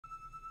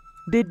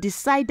they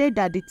decided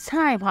that the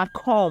time had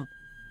come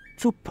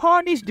to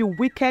punish the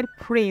wicked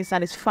prince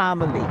and his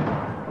family.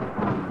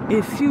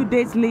 A few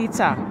days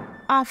later,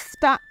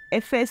 after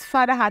Efe's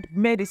father had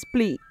made his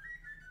plea,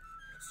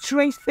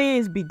 strange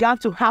things began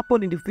to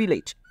happen in the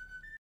village.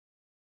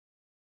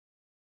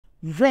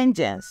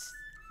 Vengeance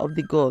of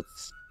the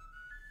gods.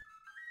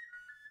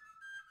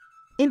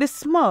 In the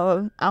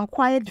small and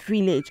quiet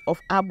village of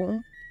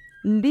Agbu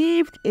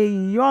lived a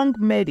young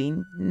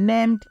maiden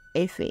named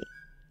Efe.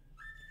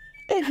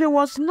 Efe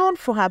was known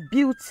for her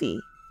beauty.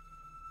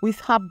 With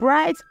her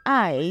bright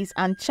eyes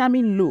and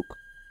charming look,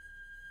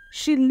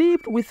 she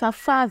lived with her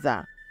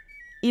father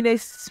in a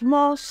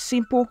small,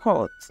 simple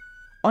hut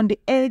on the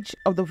edge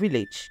of the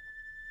village.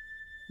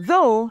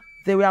 Though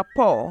they were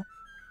poor,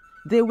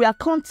 they were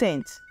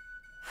content,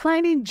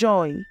 finding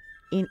joy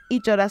in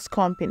each other's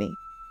company.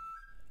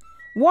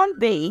 One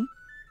day,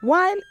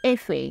 while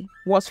Efe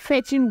was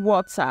fetching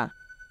water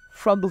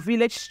from the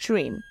village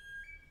stream,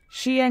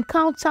 she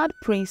encountered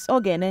Prince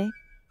Ogene.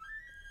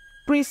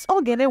 Prince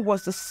Ogene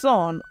was the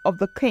son of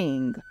the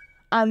king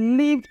and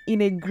lived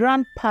in a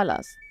grand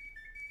palace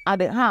at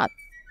the heart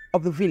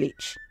of the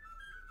village.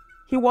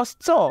 He was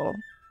tall,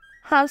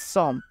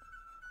 handsome,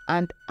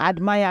 and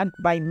admired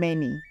by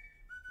many.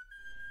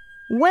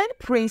 When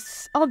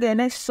Prince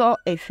Ogene saw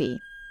Efe,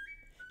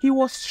 he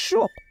was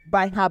struck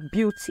by her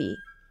beauty.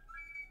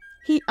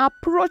 He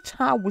approached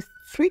her with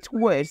sweet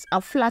words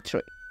and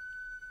flattery,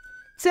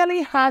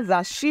 telling her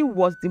that she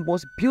was the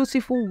most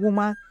beautiful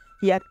woman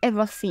he had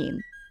ever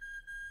seen.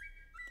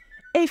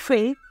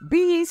 Efe,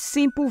 being a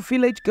simple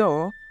village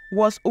girl,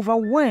 was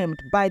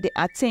overwhelmed by the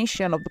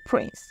attention of the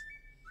prince.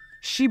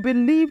 She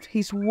believed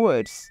his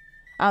words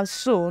and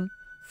soon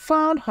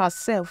found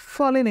herself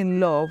falling in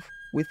love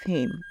with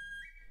him.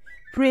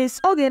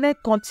 Prince Ogene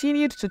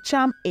continued to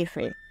charm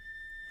Efe,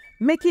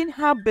 making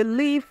her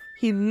believe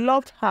he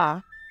loved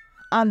her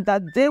and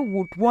that they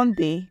would one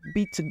day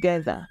be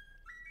together.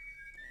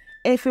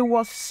 Efe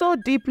was so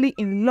deeply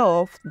in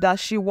love that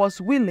she was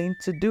willing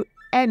to do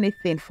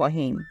anything for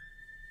him.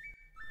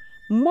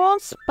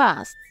 Months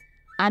passed,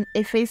 and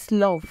Efe's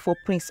love for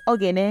Prince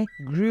Ogene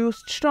grew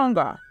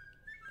stronger.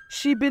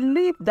 She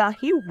believed that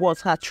he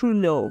was her true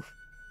love,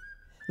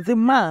 the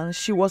man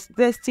she was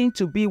destined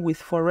to be with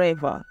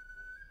forever.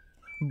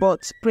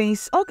 But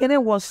Prince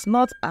Ogene was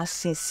not as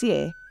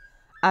sincere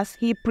as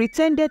he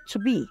pretended to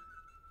be.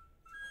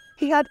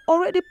 He had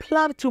already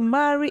planned to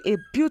marry a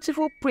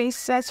beautiful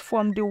princess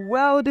from the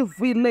wealthy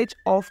village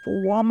of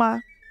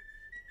Wama.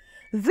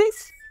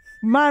 This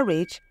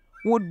marriage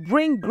would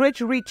bring great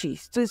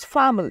riches to his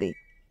family,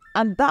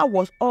 and that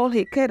was all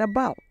he cared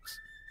about.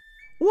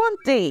 One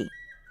day,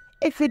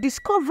 Efe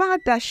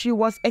discovered that she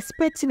was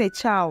expecting a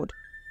child.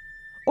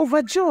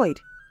 Overjoyed,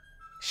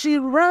 she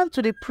ran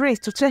to the prince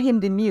to tell him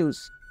the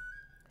news,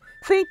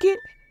 thinking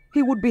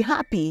he would be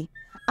happy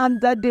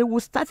and that they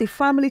would start a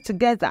family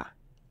together.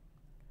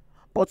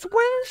 But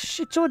when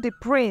she told the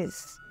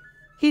prince,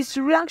 his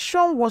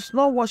reaction was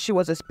not what she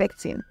was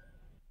expecting.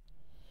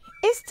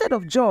 Instead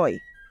of joy,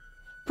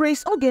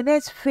 Prince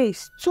Ogene's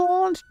face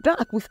turned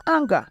dark with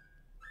anger.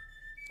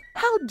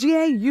 "How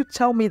dare you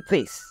tell me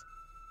this?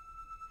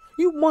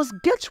 You must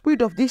get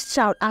rid of this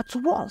child at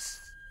once.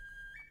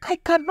 I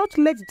cannot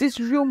let this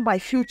ruin my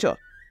future."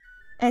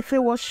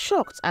 Efe was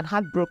shocked and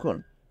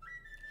heartbroken.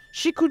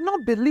 She could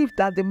not believe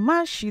that the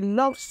man she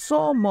loved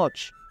so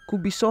much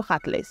could be so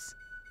heartless.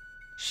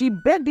 She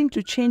begged him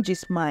to change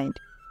his mind,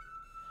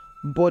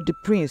 but the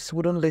prince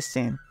wouldn't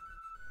listen.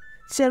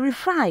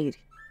 Terrified,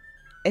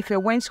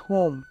 Efe went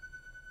home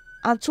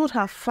and told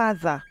her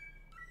father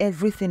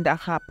everything that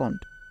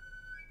happened.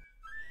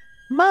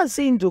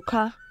 Mazi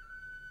Nduka,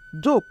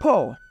 though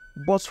poor,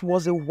 but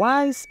was a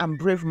wise and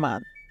brave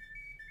man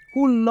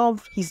who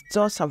loved his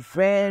daughter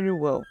very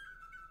well.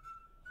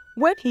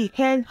 When he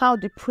heard how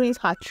the prince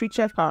had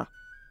treated her,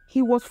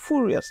 he was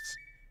furious.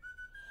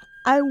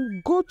 "I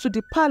will go to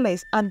the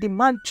palace and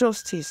demand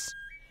justice.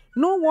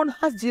 No one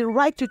has the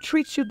right to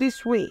treat you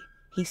this way,"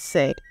 he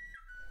said.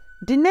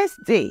 The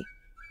next day,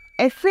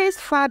 Efe's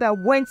father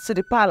went to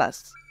the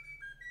palace.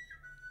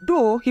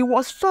 Though he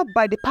was stopped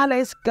by the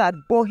palace guard,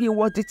 but he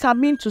was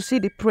determined to see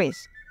the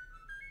prince.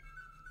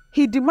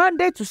 He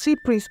demanded to see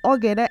Prince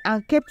Ogene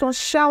and kept on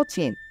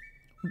shouting,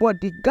 but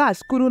the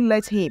guards couldn't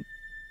let him.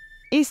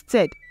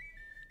 Instead,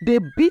 they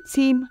beat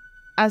him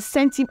and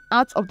sent him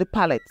out of the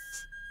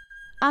palace.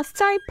 As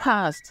time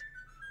passed,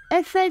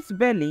 Efe's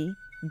belly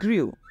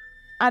grew,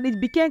 and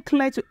it became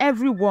clear to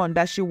everyone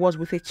that she was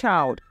with a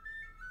child.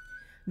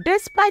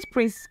 Despite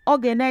Prince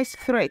Ogene's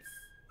threats,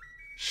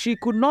 she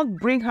could not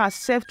bring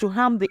herself to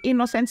harm the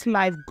innocent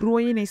life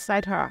growing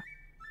inside her.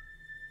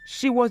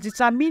 She was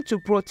determined to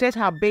protect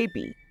her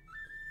baby,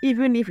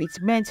 even if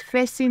it meant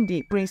facing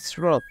the prince's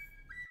wrath.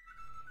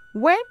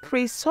 When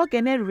Prince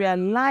Ogene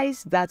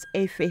realized that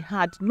Efe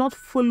had not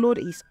followed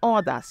his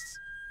orders,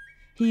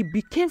 he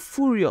became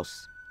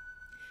furious.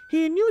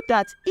 He knew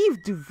that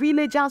if the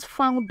villagers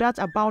found out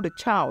about the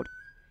child,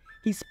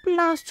 his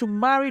plans to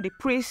marry the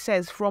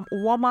princess from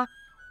Uwama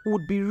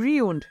would be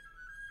ruined.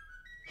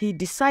 he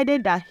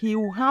decided that he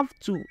would have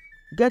to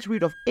get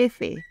rid of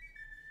Efe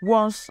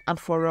once and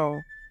for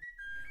all.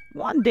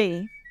 One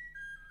day,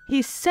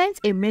 he sent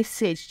a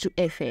message to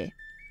Efe,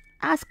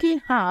 asking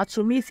her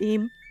to meet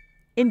him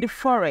in the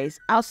forest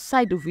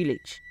outside the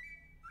village.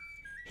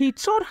 He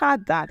told her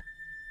that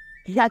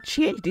he had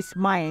changed his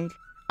mind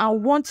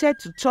and wanted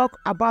to talk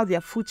about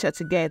their future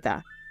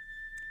together.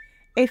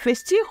 Efe,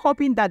 still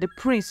hoping that the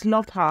prince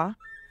loved her,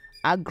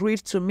 agreed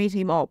to meet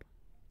him up.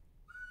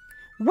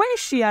 When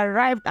she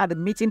arrived at the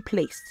meeting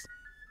place,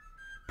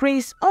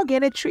 Prince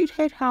Ogene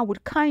treated her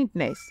with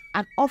kindness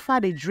and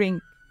offered a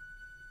drink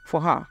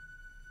for her.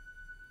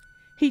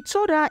 He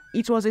told her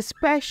it was a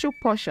special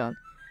portion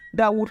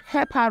that would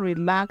help her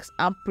relax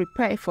and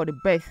prepare for the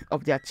birth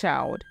of their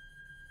child.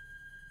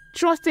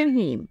 Trusting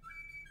him,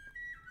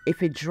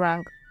 Efe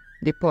drank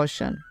the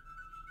potion.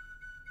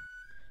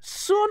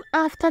 Soon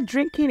after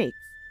drinking it,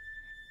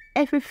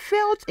 Efe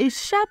felt a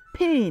sharp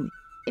pain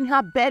in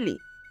her belly.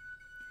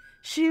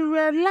 She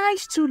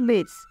realized too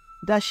late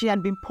that she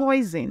had been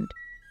poisoned.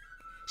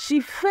 She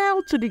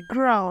fell to the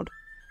ground,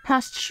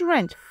 her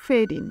strength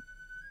fading.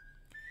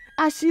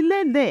 As she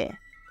lay there,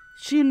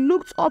 she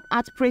looked up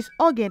at Prince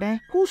Ogene,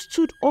 who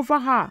stood over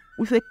her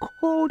with a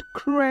cold,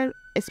 cruel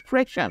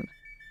expression.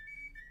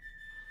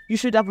 "You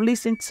should have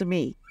listened to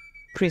me,"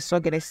 Prince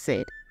Ogene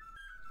said.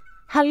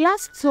 Her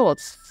last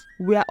thoughts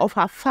were of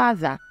her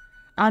father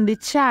and the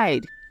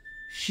child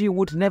she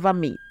would never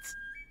meet.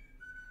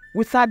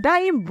 With her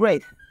dying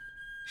breath,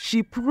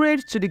 she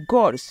prayed to the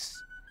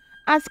gods,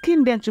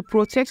 asking them to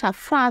protect her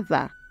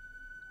father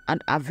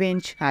and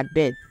avenge her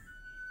death.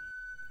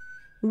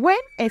 When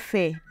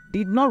Efe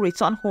did not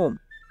return home,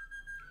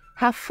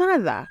 her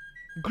father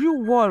grew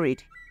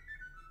worried.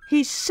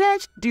 He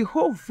searched the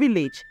whole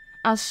village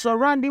and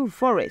surrounding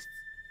forest,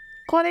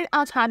 calling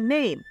out her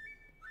name,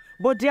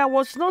 but there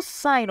was no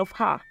sign of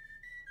her.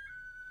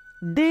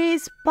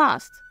 Days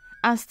passed,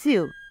 and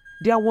still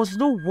there was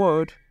no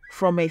word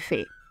from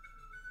Efe.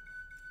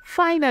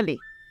 Finally,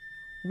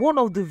 one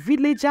of the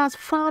villagers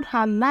found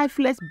her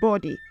lifeless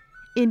body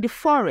in the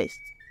forest.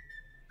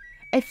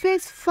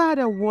 Efe's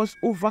father was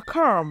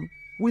overcome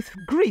with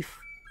grief.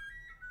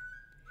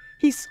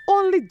 His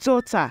only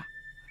daughter,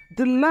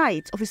 the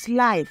light of his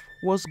life,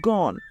 was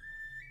gone.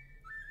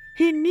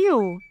 He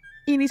knew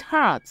in his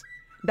heart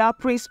that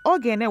Prince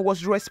Ogene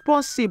was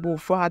responsible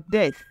for her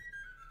death,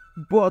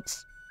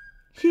 but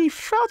he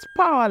felt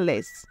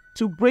powerless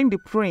to bring the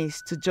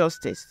prince to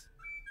justice.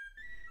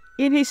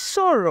 In his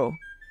sorrow,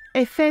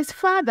 Efe's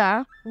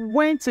father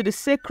went to the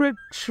sacred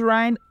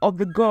shrine of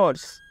the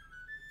gods.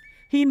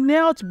 He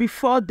knelt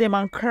before them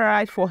and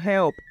cried for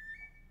help.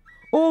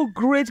 "O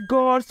great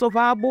gods of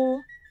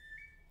Agbu,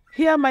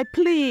 hear my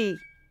plea.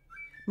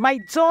 My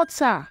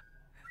daughter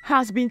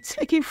has been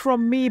taken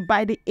from me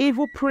by the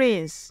evil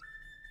prince.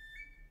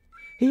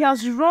 He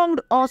has wronged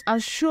us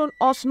and shown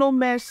us no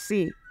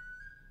mercy.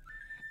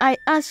 I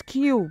ask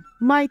you,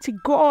 mighty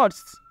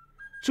gods,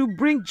 to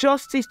bring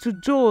justice to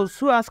those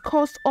who have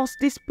caused us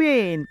this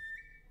pain.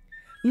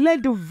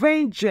 Let the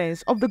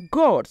vengeance of the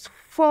gods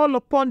fall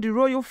upon the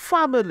royal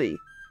family,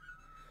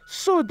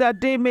 so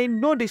that they may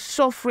know the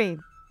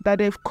suffering that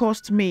they've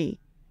caused me,"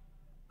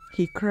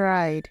 he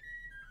cried.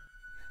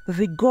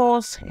 The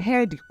gods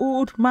heard the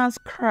old man's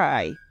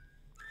cry,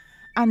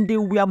 and they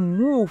were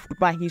moved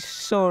by his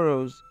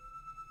sorrows.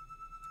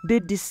 They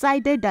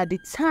decided that the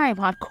time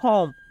had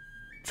come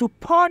to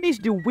punish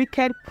the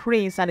wicked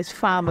prince and his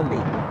family.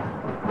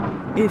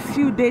 A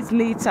few days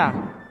later,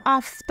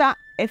 after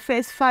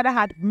Efe's father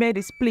had made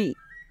his plea,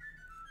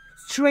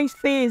 strange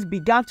things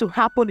began to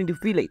happen in the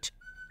village.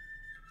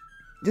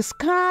 The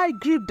sky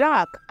grew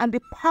dark and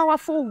the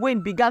powerful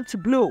wind began to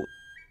blow.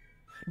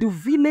 The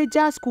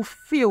villagers could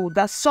feel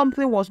that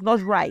something was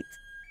not right,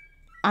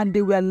 and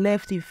they were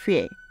left in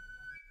fear.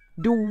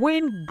 The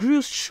wind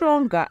grew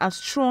stronger and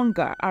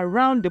stronger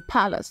around the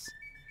palace,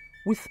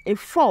 with a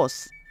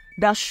force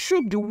that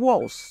shook the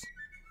walls.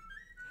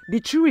 The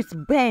trees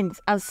bent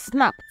and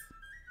snapped,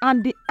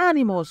 and the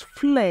animals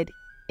fled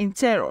in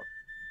terror.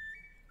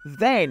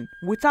 Then,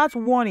 without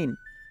warning,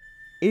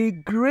 a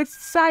great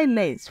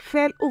silence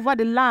fell over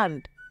the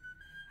land,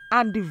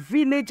 and the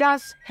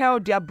villagers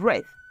held their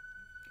breath,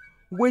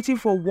 waiting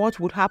for what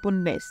would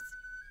happen next.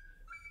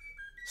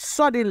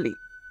 Suddenly,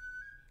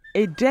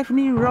 a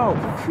deafening roar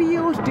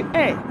filled the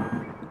air,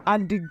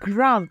 and the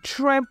ground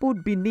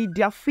trembled beneath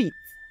their feet.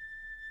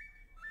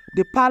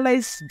 The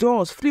palace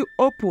doors flew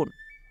open,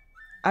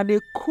 and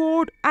a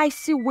cold,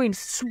 icy wind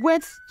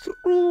swept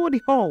through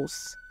the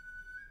halls.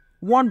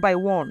 One by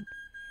one,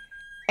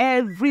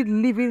 every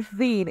living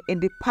thing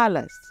in the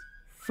palace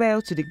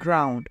fell to the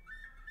ground,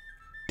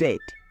 dead.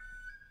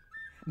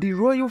 The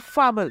royal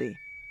family,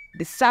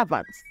 the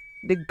servants,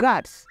 the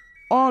guards,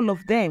 all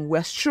of them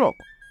were struck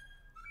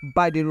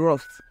by the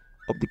wrath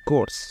of the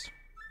gods.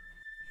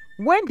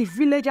 When the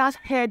villagers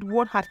heard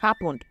what had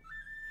happened,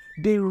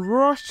 they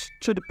rushed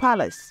to the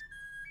palace.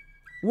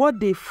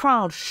 What they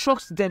found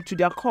shocked them to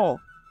their core.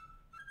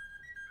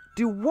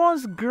 The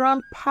once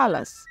grand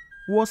palace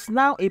was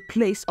now a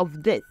place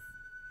of death,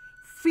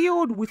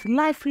 filled with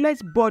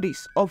lifeless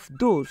bodies of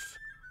those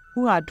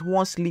who had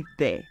once lived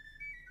there.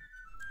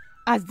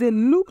 As they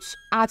looked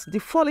at the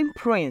fallen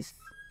prince,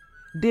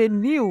 they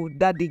knew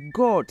that the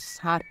gods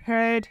had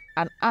heard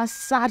and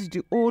answered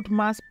the old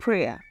man's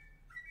prayer.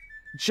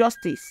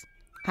 Justice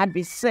had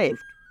been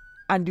served,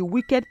 and the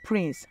wicked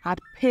prince had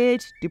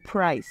paid the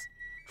price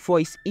for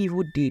his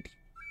evil deed.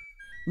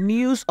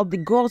 News of the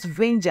gods'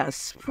 vengeance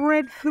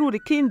spread through the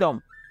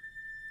kingdom.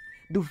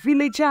 The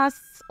villagers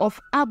of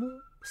Agbu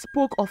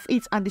spoke of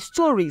it, and the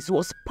stories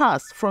was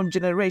passed from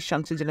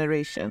generation to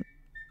generation.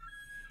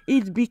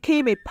 It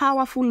became a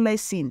powerful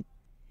lesson,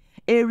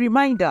 a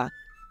reminder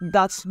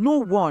that no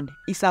one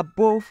is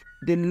above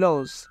the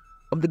laws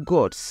of the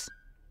gods.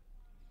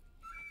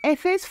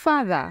 Efe's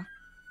father,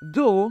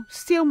 though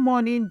still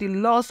mourning the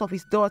loss of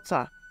his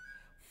daughter,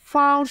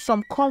 found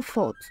some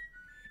comfort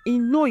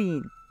in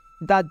knowing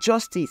that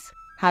justice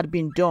had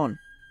been done.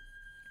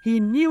 He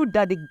knew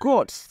that the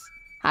gods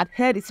had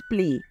heard his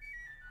plea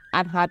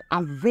and had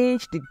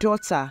avenged the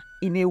daughter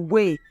in a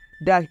way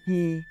that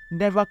he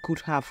never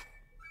could have.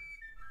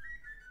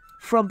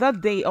 From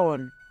that day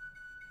on,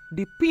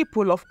 the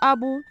people of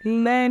Agbu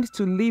learned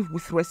to live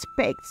with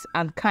respect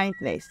and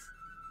kindness.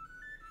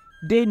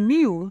 They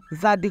knew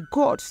that the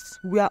gods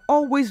were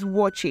always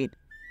watching,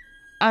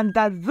 and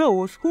that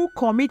those who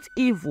commit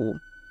evil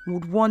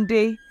would one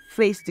day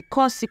face the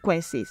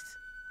consequences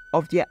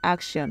of their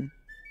action.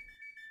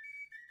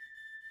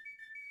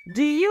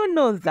 Do you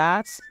know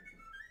that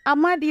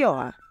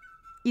Amadioha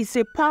is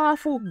a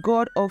powerful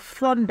god of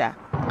thunder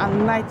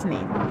and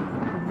lightning,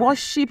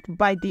 worshipped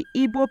by the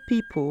Igbo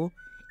people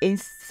in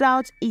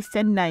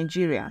southeastern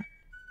Nigeria?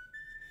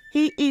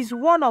 He is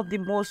one of the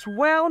most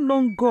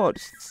well-known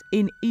gods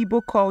in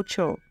Igbo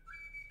culture.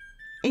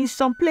 In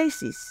some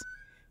places,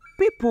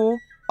 people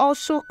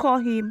also call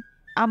him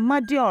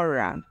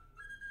Amadioha.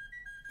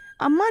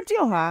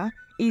 Amadioha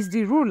is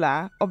the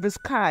ruler of the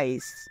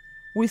skies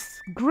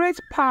with great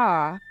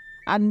power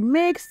and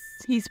makes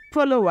his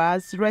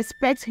followers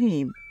respect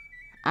him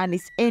and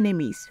his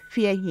enemies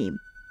fear him.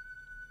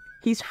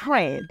 His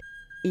friend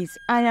is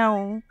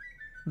Ayaun,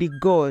 the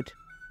god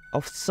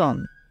of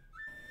sun.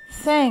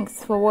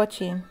 Thanks for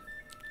watching.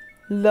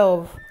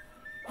 Love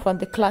from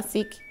the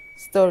Klassiq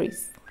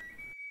Stories.